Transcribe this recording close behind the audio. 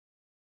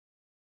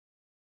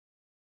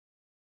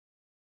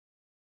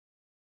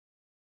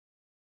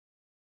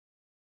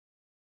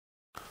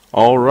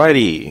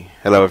Alrighty,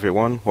 hello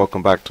everyone,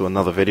 welcome back to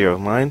another video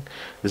of mine.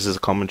 This is a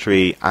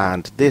commentary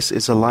and this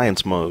is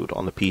Alliance mode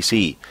on the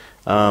PC.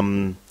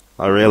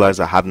 I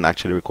realized I hadn't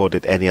actually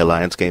recorded any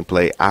Alliance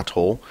gameplay at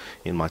all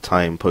in my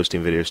time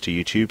posting videos to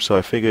YouTube, so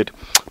I figured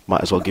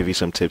might as well give you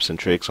some tips and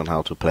tricks on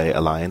how to play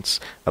Alliance.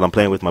 And I'm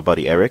playing with my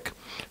buddy Eric.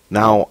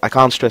 Now, I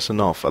can't stress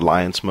enough,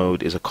 Alliance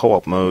mode is a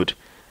co-op mode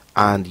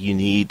and you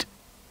need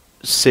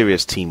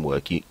serious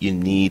teamwork. You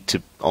need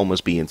to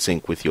almost be in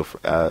sync with your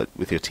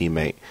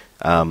teammate.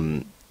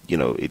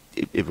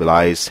 It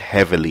relies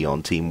heavily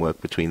on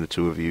teamwork between the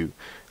two of you,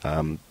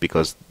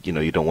 because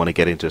you don't want to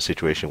get into a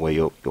situation where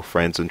your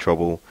friend's in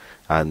trouble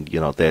and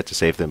you're not there to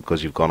save them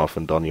because you've gone off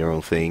and done your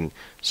own thing.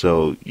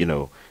 So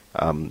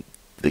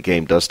the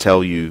game does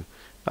tell you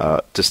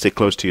to stick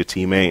close to your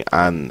teammate,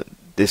 and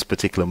this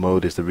particular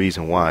mode is the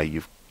reason why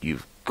you've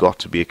got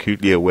to be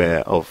acutely aware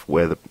of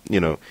where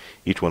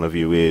each one of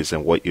you is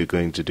and what you're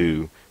going to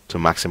do to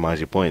maximize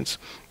your points.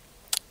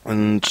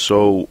 And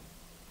so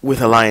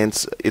with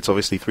Alliance, it's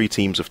obviously 3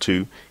 teams of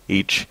 2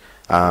 each,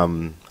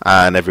 and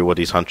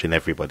everybody's hunting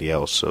everybody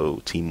else.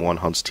 So Team 1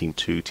 hunts Team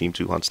 2, Team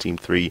 2 hunts Team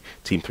 3,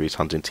 Team 3 is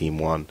hunting Team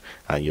 1,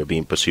 and you're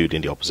being pursued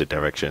in the opposite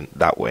direction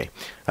that way.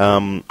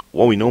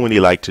 What we normally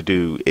like to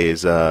do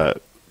is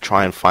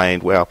try and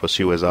find where our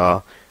pursuers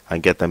are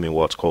and get them in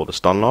what's called a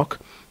stun lock.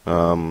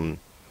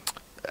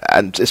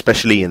 And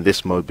especially in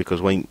this mode, because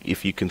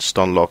if you can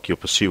stun lock your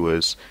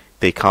pursuers,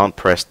 they can't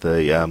press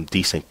the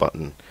desync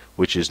button,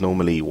 which is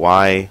normally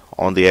Y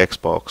on the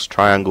Xbox,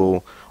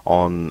 triangle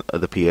on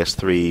the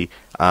PS3,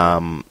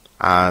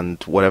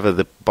 and whatever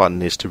the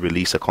button is to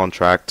release a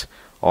contract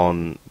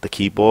on the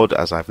keyboard.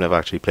 As I've never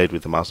actually played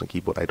with the mouse and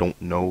keyboard, I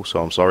don't know,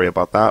 so I'm sorry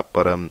about that,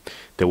 but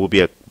there will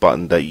be a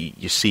button that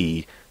you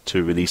see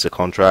to release a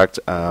contract,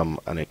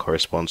 and it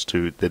corresponds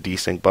to the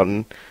desync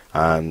button,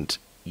 and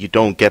you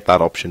don't get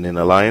that option in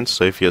Alliance.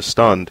 So if you're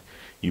stunned,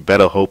 you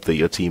better hope that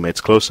your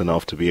teammate's close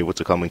enough to be able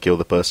to come and kill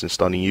the person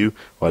stunning you,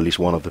 or at least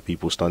one of the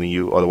people stunning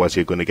you, otherwise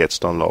you're going to get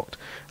stun locked.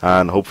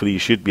 And hopefully you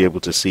should be able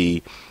to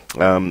see,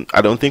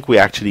 I don't think we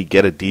actually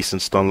get a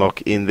decent stun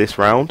lock in this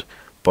round,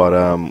 but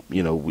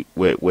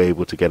we're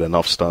able to get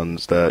enough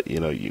stuns that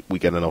we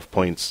get enough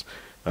points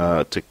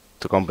to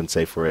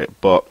compensate for it.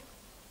 But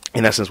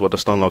in essence, what the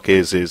stun lock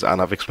is,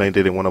 and I've explained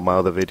it in one of my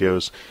other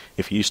videos,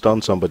 if you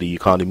stun somebody, you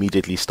can't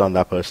immediately stun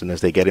that person as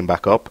they get him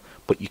back up,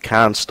 but you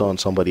can stun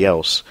somebody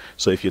else.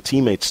 So if your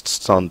teammates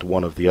stunned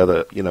one of the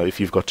other, if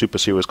you've got 2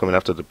 pursuers coming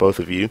after the both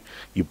of you,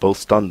 you both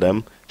stun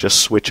them,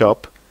 just switch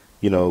up,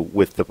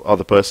 with the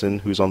other person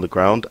who's on the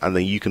ground, and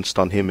then you can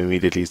stun him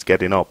immediately as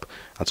getting up.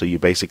 And so you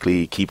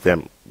basically keep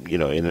them,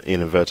 in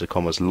inverted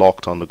commas,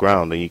 locked on the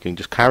ground, and you can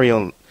just carry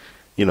on,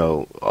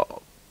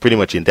 pretty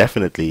much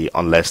indefinitely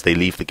unless they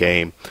leave the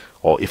game,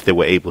 or if they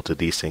were able to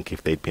desync.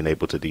 If they'd been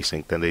able to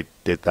desync, then they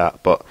did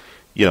that. But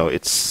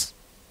it's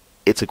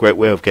a great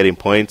way of getting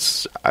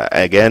points.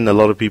 Again, a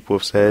lot of people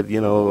have said,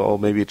 oh,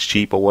 maybe it's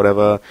cheap or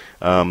whatever.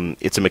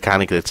 It's a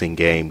mechanic that's in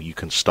game. You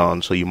can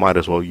stun, so you might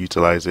as well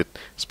utilize it,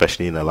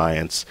 especially in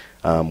Alliance,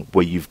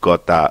 where you've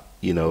got that,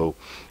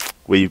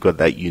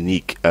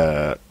 unique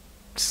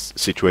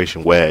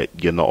situation where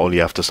you're not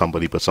only after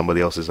somebody but somebody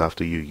else is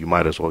after you. You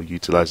might as well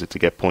utilize it to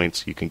get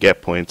points. You can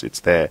get points, it's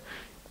there,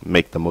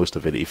 make the most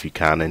of it if you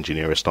can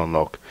engineer a stun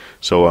lock.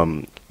 So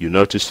you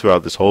notice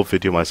throughout this whole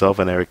video, myself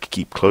and Eric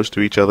keep close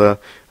to each other.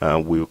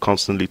 We were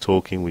constantly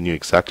talking, we knew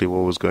exactly what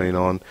was going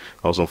on.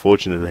 I was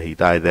unfortunate that he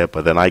died there,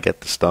 but then I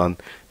get the stun.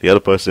 The other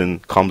person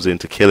comes in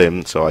to kill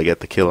him, so I get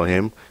the kill on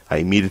him. I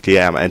immediately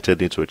am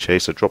entered into a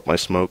chase, I drop my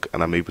smoke,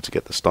 and I'm able to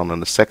get the stun on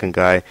the second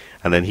guy,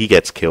 and then he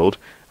gets killed,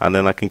 and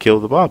then I can kill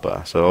the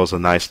barber. So that was a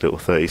nice little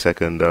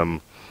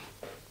 30-second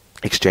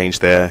exchange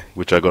there,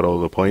 which I got all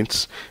the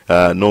points.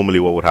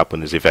 Normally what would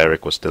happen is if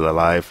Eric was still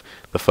alive,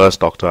 the first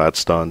doctor I had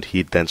stunned,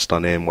 he'd then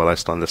stun him while I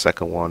stunned the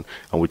second one,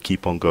 and we'd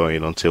keep on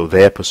going until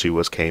their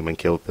pursuers came and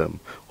killed them,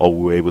 or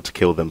we were able to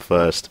kill them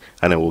first,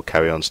 and then we'll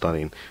carry on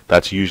stunning.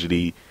 That's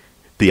usually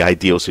the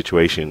ideal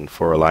situation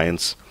for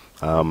Alliance.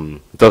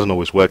 It doesn't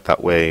always work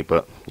that way,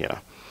 but yeah,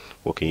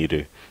 what can you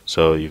do?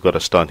 So you've got a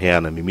stun here,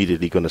 and I'm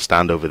immediately going to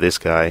stand over this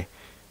guy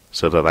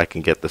so that I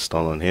can get the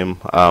stun on him.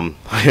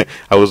 I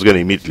was going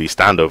to immediately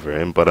stand over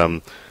him, but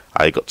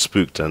I got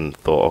spooked and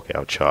thought, okay,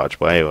 I'll charge.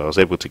 But anyway, I was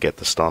able to get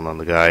the stun on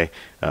the guy.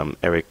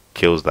 Eric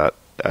kills that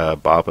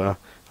barber,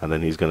 and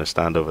then he's going to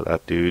stand over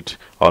that dude.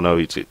 Oh no,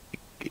 he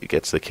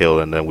gets the kill,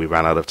 and then we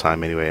ran out of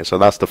time anyway. And so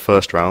that's the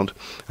first round,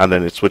 and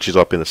then it switches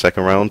up in the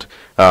second round.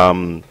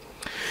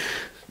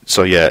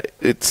 So yeah,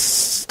 it's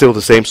still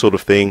the same sort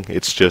of thing.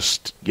 It's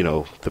just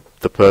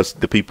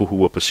the people who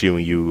were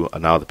pursuing you are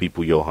now the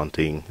people you're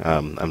hunting,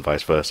 and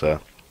vice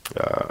versa.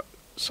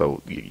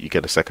 So you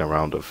get a second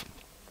round of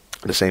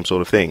the same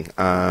sort of thing.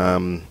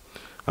 And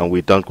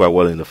we've done quite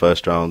well in the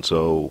first round.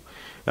 So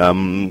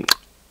one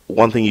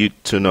thing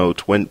to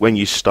note, when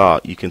you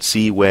start, you can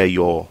see where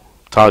your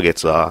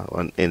targets are.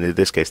 And in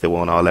this case, they were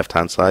on our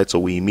left-hand side, so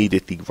we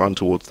immediately run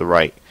towards the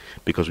right,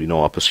 because we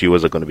know our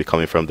pursuers are going to be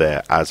coming from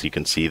there, as you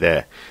can see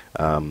there.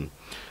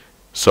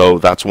 So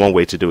that's one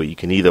way to do it. You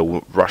can either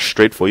rush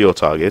straight for your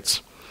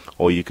targets,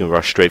 or you can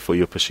rush straight for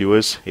your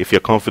pursuers. If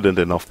you're confident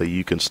enough that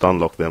you can stun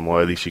lock them,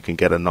 or at least you can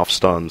get enough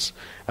stuns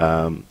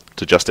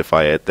to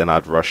justify it, then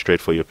I'd rush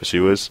straight for your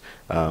pursuers.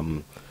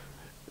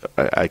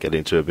 I get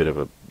into a bit of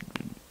a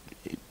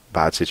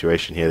bad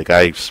situation here. The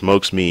guy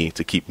smokes me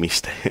to keep me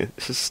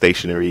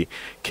stationary,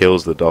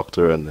 kills the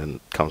doctor, and then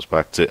comes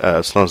back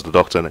to stuns the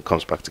doctor, and then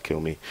comes back to kill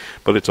me.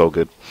 But it's all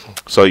good.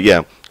 So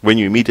yeah, when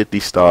you immediately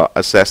start,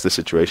 assess the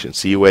situation,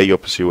 see where your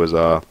pursuers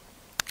are,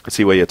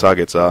 see where your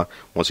targets are.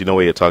 Once you know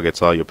where your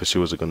targets are, your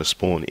pursuers are going to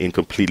spawn in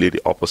completely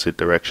the opposite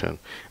direction,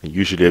 and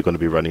usually are going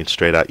to be running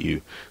straight at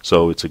you.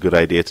 So it's a good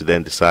idea to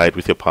then decide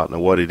with your partner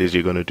what it is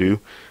you're going to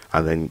do,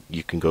 and then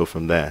you can go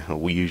from there.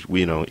 We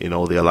you know, in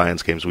all the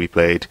alliance games we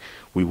played,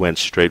 we went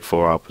straight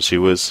for our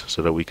pursuers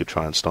so that we could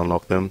try and stun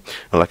lock them.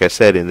 And like I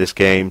said, in this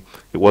game,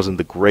 it wasn't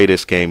the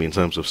greatest game in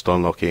terms of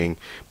stun locking,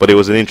 but it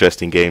was an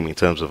interesting game in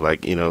terms of,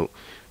 like, you know,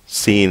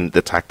 seeing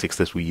the tactics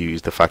that we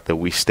used, the fact that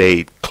we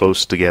stayed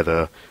close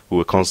together, we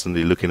were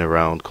constantly looking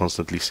around,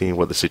 constantly seeing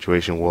what the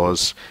situation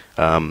was,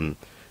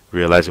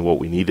 realizing what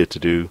we needed to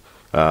do.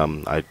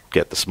 I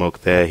get the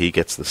smoke there, he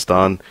gets the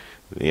stun,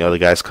 the other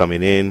guy's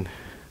coming in.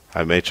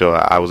 I made sure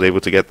I was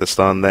able to get the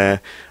stun there,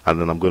 and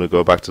then I'm going to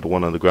go back to the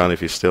one on the ground if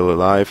he's still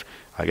alive.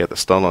 I get the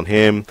stun on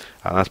him,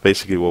 and that's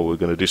basically what we're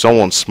going to do.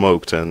 Someone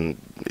smoked, and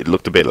it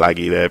looked a bit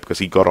laggy there because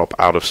he got up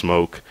out of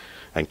smoke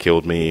and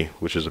killed me,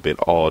 which is a bit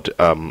odd.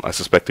 I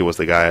suspect it was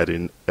the guy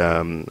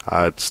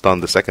I'd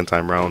stunned the second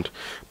time round,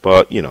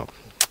 but you know,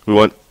 we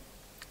weren't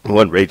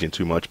raging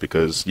too much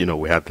because, you know,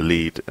 we had the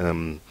lead.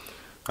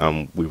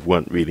 We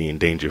weren't really in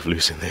danger of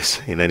losing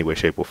this in any way,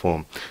 shape or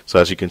form. So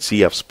as you can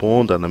see, I've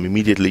spawned, and I'm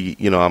immediately,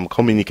 you know, I'm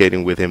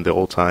communicating with him the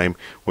whole time.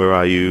 Where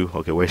are you?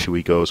 Okay, where should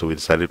we go? So we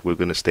decided we're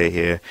going to stay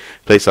here,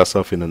 place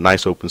ourselves in a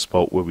nice open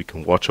spot where we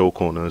can watch all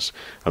corners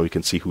and we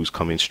can see who's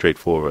coming straight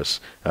for us.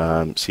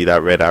 See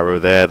that red arrow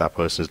there? That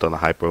person's done a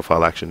high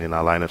profile action in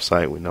our line of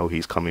sight. We know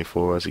he's coming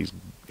for us. He's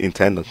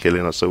intent on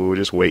killing us, so we were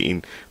just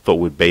waiting, thought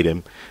we'd bait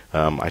him.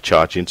 I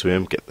charge into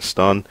him, get the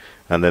stun,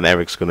 and then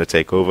Eric's going to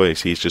take over. You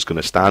see, he's just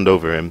going to stand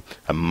over him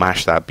and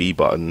mash that B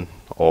button,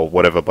 or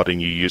whatever button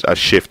you use, as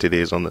shift it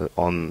is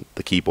on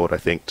the keyboard, I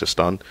think, to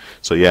stun.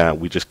 So yeah,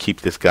 we just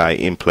keep this guy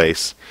in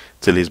place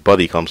till his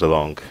buddy comes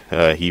along.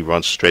 He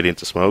runs straight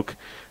into smoke,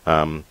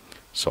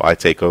 so I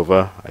take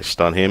over, I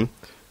stun him,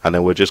 and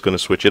then we're just going to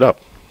switch it up.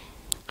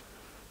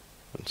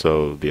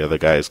 So the other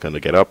guy is going to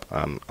get up,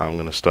 and I'm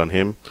going to stun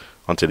him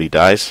until he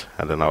dies,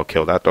 and then I'll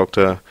kill that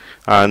doctor.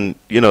 And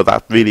you know,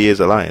 that really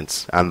is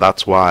alliance, and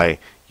that's why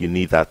you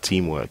need that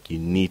teamwork. You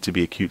need to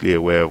be acutely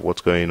aware of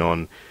what's going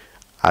on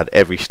at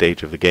every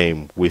stage of the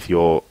game with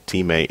your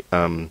teammate,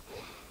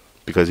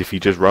 because if you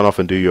just run off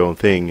and do your own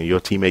thing, and your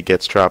teammate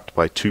gets trapped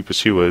by two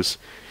pursuers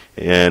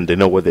and they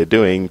know what they're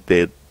doing,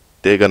 they're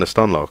going to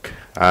stun lock,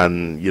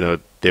 and you know,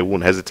 they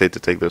won't hesitate to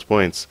take those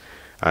points.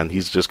 And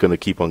he's just going to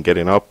keep on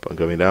getting up and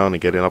going down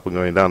and getting up and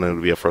going down, and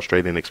it'll be a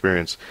frustrating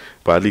experience.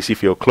 But at least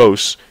if you're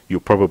close,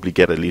 you'll probably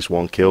get at least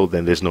one kill.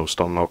 Then there's no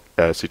stun lock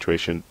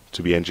situation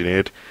to be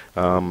engineered.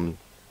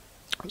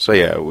 So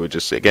yeah,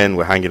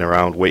 we're hanging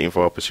around waiting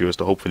for our pursuers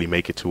to hopefully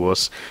make it to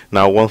us.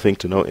 Now, one thing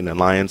to note in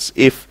Alliance,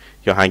 if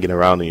you're hanging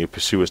around and your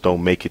pursuers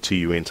don't make it to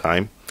you in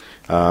time,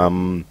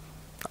 and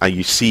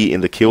you see in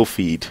the kill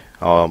feed,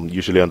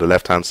 usually on the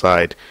left hand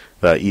side,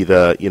 that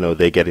either, you know,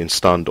 they're getting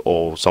stunned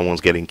or someone's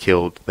getting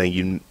killed, then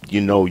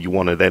you know you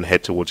want to then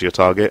head towards your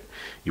target.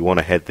 You want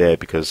to head there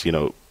because, you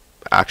know,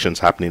 action's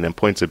happening and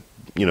points are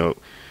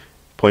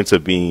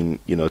being,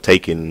 you know,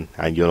 taken,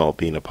 and you're not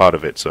being a part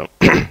of it. So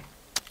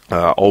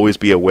always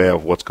be aware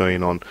of what's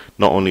going on,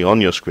 not only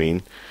on your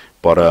screen,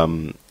 but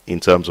in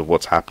terms of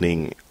what's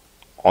happening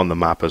on the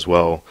map as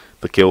well.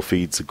 The kill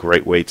feed's a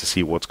great way to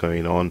see what's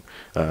going on,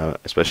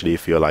 especially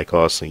if you're like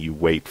us and you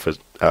wait for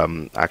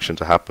action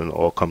to happen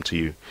or come to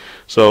you.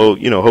 So,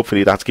 you know,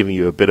 hopefully that's giving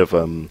you a bit of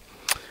an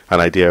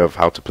idea of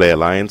how to play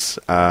Alliance.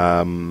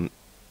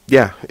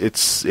 Yeah,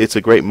 it's a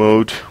great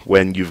mode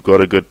when you've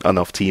got a good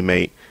enough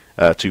teammate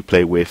to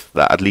play with,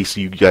 that at least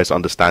you guys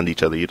understand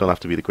each other. You don't have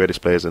to be the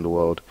greatest players in the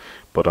world,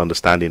 but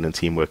understanding and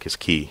teamwork is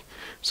key.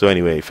 So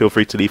anyway, feel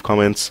free to leave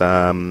comments.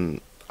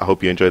 I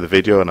hope you enjoyed the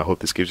video, and I hope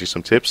this gives you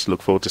some tips.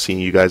 Look forward to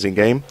seeing you guys in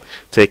game.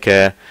 Take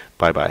care.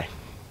 Bye bye.